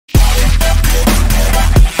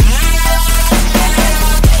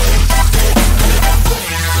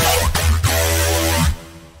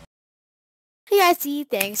guys,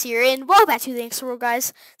 Ethanicus here, and welcome back to the Ethanicus World,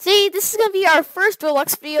 guys. Today, this is going to be our first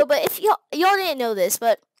Roblox video, but if y'all didn't know this,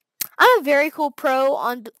 but I'm a very cool pro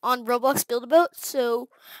on Roblox Build, so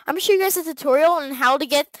I'm going to show you guys a tutorial on how to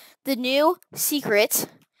get the new secret.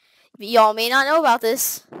 Y'all may not know about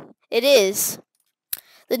this. It is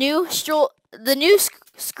the new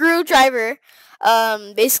screwdriver.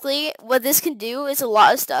 Basically, what this can do is a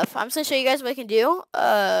lot of stuff. I'm just going to show you guys what it can do.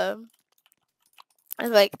 Like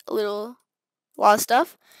a lot of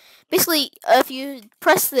stuff. Basically, if you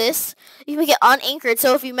press this, you can get unanchored.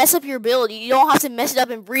 So if you mess up your build, you don't have to mess it up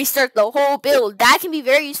and restart the whole build. That can be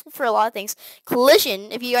very useful for a lot of things.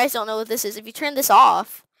 Collision, if you guys don't know what this is, if you turn this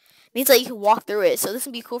off, it means like you can walk through it. So this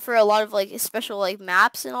can be cool for a lot of like special like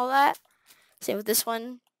maps and all that. Same with this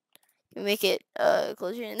one. You make it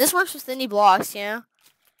collision. And this works with any blocks, you know.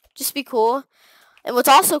 Just be cool. And what's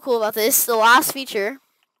also cool about this, the last feature,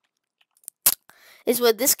 is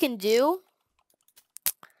what this can do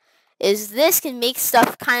is this can make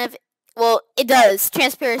stuff kind of, well, it does,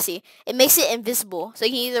 transparency. It makes it invisible. So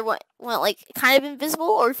you can either want like kind of invisible,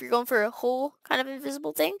 or if you're going for a whole kind of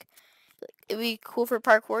invisible thing, it'd be cool for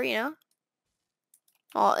parkour, you know.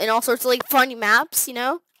 And all sorts of like funny maps, you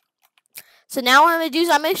know. So now what I'm going to do is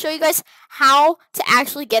I'm going to show you guys how to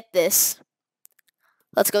actually get this.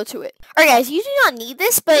 Let's go to it. Alright guys, you do not need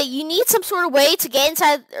this, but you need some sort of way to get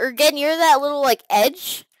inside or get near that little like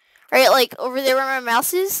edge. Right, like over there where my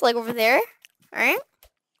mouse is, like over there. Alright.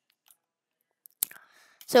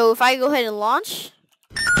 So if I go ahead and launch,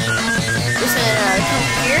 just gonna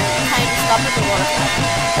come here and kind of just stop at the waterfall.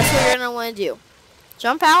 That's what you're gonna want to do.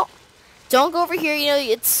 Jump out. Don't go over here, you know,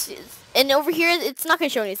 and over here it's not gonna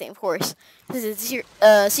show anything, of course. This is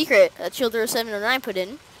a secret that Childer709 put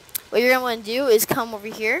in. What you're going to want to do is come over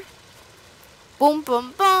here. Boom,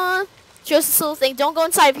 boom, boom. Shows this little thing. Don't go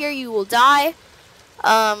inside of here. You will die.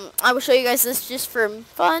 I will show you guys this just for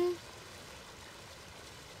fun.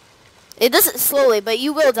 It does it slowly, but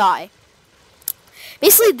you will die.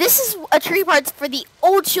 Basically, this is a tree part for the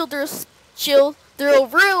old Childer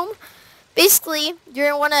room. Basically,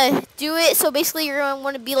 you're going to want to do it. So basically, you're going to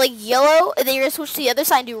want to be like yellow. And then you're going to switch to the other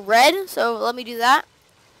side and do red. So let me do that.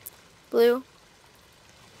 Blue.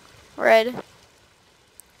 Red,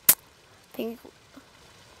 pink,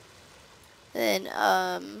 then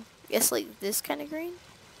guess like this kind of green.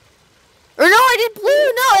 Or no, I did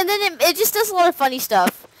blue. No, and then it just does a lot of funny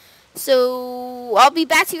stuff. So I'll be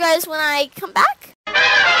back to you guys when I come back.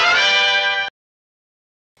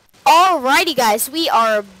 Alrighty, guys, we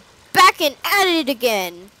are back and at it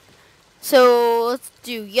again. So let's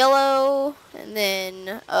do yellow and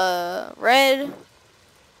then red.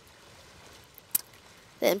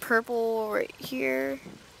 Then purple right here.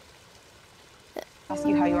 Ask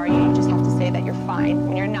you how you are, you just have to say that you're fine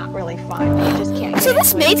when you're not really fine. You just can't. So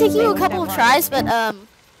this may take you a couple of tries, but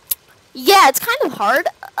yeah, it's kind of hard.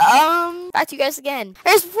 Back to you guys again.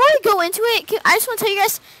 Guys, before we go into it, I just want to tell you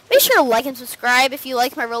guys, make sure to like and subscribe if you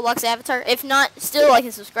like my Roblox avatar. If not, still like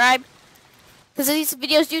and subscribe, because these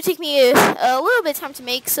videos do take me a little bit of time to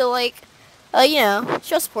make. So like, you know,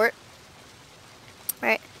 show support.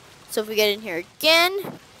 Right. So if we get in here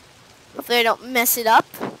again, hopefully I don't mess it up.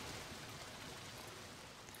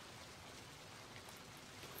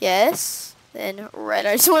 Yes. Then red.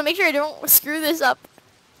 I just want to make sure I don't screw this up.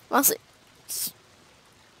 Mostly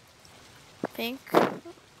pink.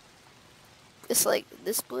 Just like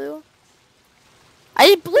this blue. I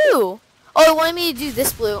did blue. Oh, it wanted me to do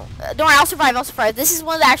this blue. Don't worry, I'll survive. I'll survive. This is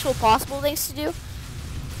one of the actual possible things to do.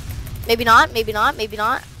 Maybe not. Maybe not. Maybe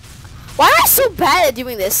not. Why am I so bad at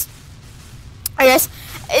doing this? I guess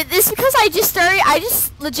it's because I just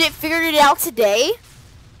legit figured it out today,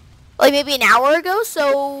 like maybe an hour ago.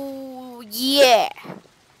 So yeah,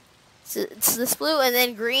 so it's this blue and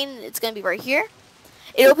then green. It's gonna be right here.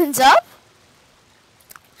 It opens up.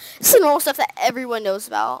 It's the normal stuff that everyone knows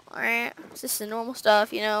about. All right, it's just the normal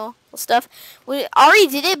stuff, you know, stuff. We already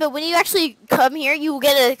did it, but when you actually come here, you will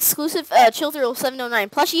get an exclusive Childer709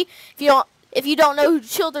 plushie. If you don't know who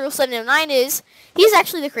Childer709 is, he's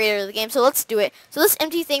actually the creator of the game, so let's do it. So this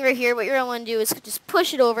empty thing right here, what you're going to want to do is just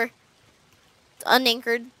push it over. It's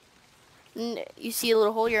unanchored. And you see a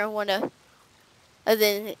little hole, you're going to want to... And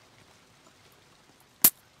then...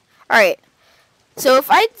 Alright. So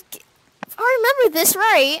if I remember this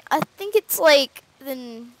right, I think it's like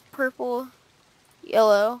then purple,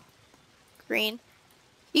 yellow, green.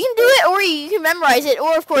 You can do it, or you can memorize it,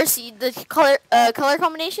 or of course the color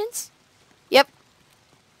combinations. Yep.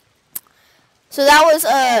 So that was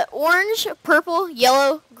orange, purple,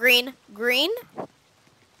 yellow, green, green.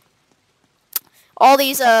 All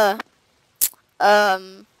these all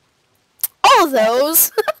of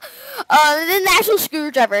those. then the actual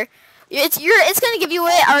screwdriver. It's gonna give you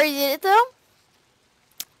it. I already did it though.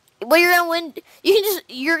 What you're gonna win, you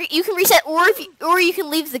can reset, or you can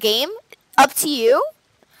leave the game. Up to you.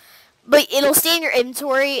 But it'll stay in your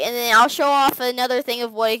inventory, and then I'll show off another thing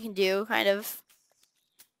of what it can do, kind of.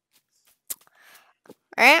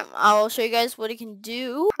 Alright, I'll show you guys what it can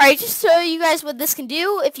do. Alright, just to show you guys what this can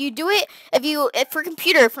do, if you do it, if for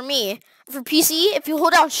computer, for me, for PC, if you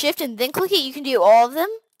hold down shift and then click it, you can do all of them.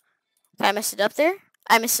 I messed it up there.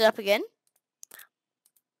 I messed it up again.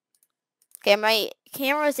 Okay, my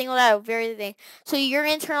camera is angled out of very thing. So you're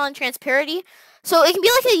gonna turn on transparency. So it can be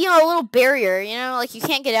like a, a little barrier, like you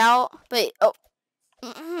can't get out. But,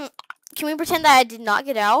 can we pretend that I did not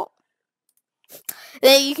get out?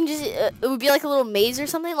 Then you can just, it would be like a little maze or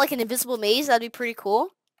something, like an invisible maze. That'd be pretty cool.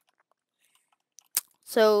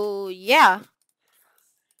 So, yeah.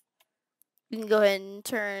 You can go ahead and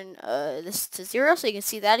turn this to 0 so you can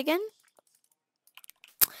see that again.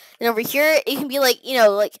 And over here, it can be like,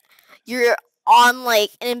 like you're on like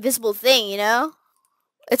an invisible thing,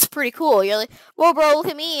 It's pretty cool. You're like, whoa, bro, look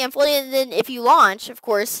at me, I'm floating. And then if you launch, of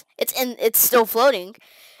course, it's still floating.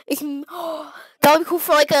 It can, that would be cool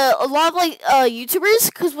for like a lot of like YouTubers,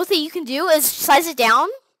 because what you can do is size it down.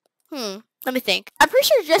 Let me think. I'm pretty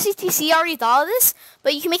sure Jesse TC already thought of this,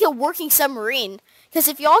 but you can make a working submarine. Because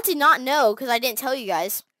if y'all did not know, because I didn't tell you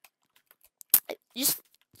guys, just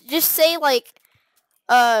say like,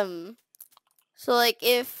 so like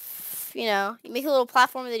if, you make a little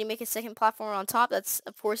platform and then you make a second platform on top, that's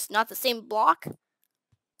of course not the same block.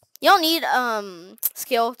 You don't need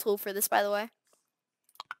scale tool for this, by the way.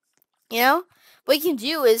 What you can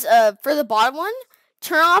do is for the bottom one,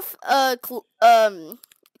 turn off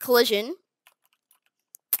collision.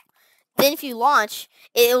 Then if you launch,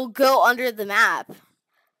 it'll go under the map.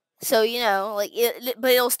 So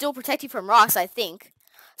but it'll still protect you from rocks, I think.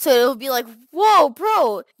 So it'll be like, whoa,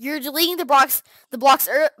 bro, you're deleting the blocks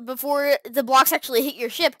before the blocks actually hit your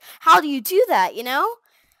ship. How do you do that,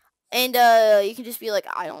 And you can just be like,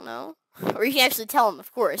 I don't know. Or you can actually tell them,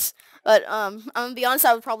 of course. But I'm gonna be honest,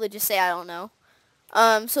 I would probably just say I don't know.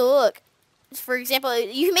 So look, for example,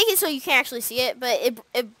 you can make it so you can't actually see it, but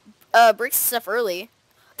it breaks stuff early.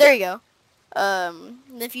 There you go. And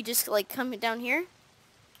if you just like come down here,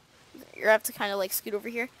 you have to kind of like scoot over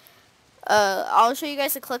here. I'll show you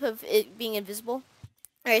guys a clip of it being invisible.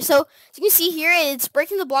 Alright, so as you can see here, it's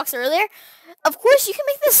breaking the blocks earlier. Of course, you can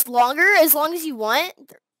make this longer as long as you want.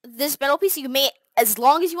 This metal piece, you can make as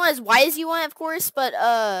long as you want, as wide as you want, of course. But,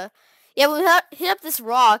 yeah, we hit up this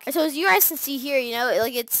rock. So as you guys can see here,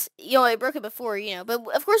 like it's, it broke it before, But,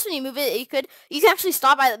 of course, when you move it, you can actually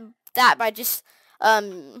stop by just,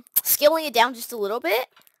 scaling it down just a little bit.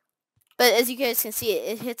 But as you guys can see,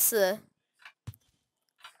 it hits the...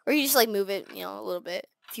 Or you just, like, move it, a little bit.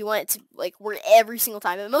 If you want it to, like, work every single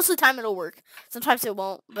time. But most of the time, it'll work. Sometimes it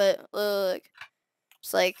won't. But, look.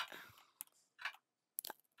 Just, like...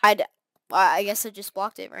 I guess I just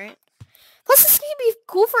blocked it, right? Plus, this can be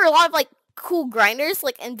cool for a lot of, like, cool grinders.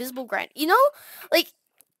 Like, invisible grind. Like,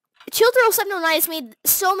 Chill Thrill 709 has made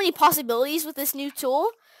so many possibilities with this new tool.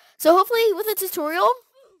 So, hopefully, with the tutorial,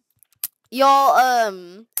 y'all,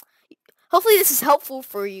 hopefully this is helpful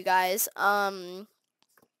for you guys.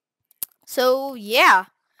 So, yeah.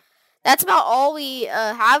 That's about all we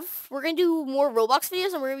have. We're going to do more Roblox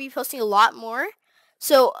videos, and we're going to be posting a lot more.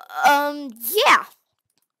 So, yeah.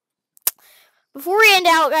 Before we end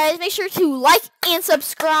out, guys, make sure to like and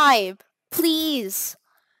subscribe. Please.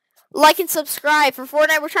 Like and subscribe. For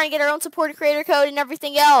Fortnite, we're trying to get our own supported creator code and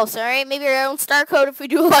everything else, alright? Maybe our own star code if we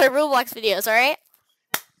do a lot of Roblox videos, alright?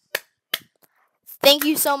 Thank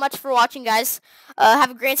you so much for watching, guys.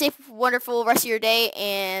 Have a great, safe, wonderful rest of your day,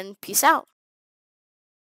 and peace out.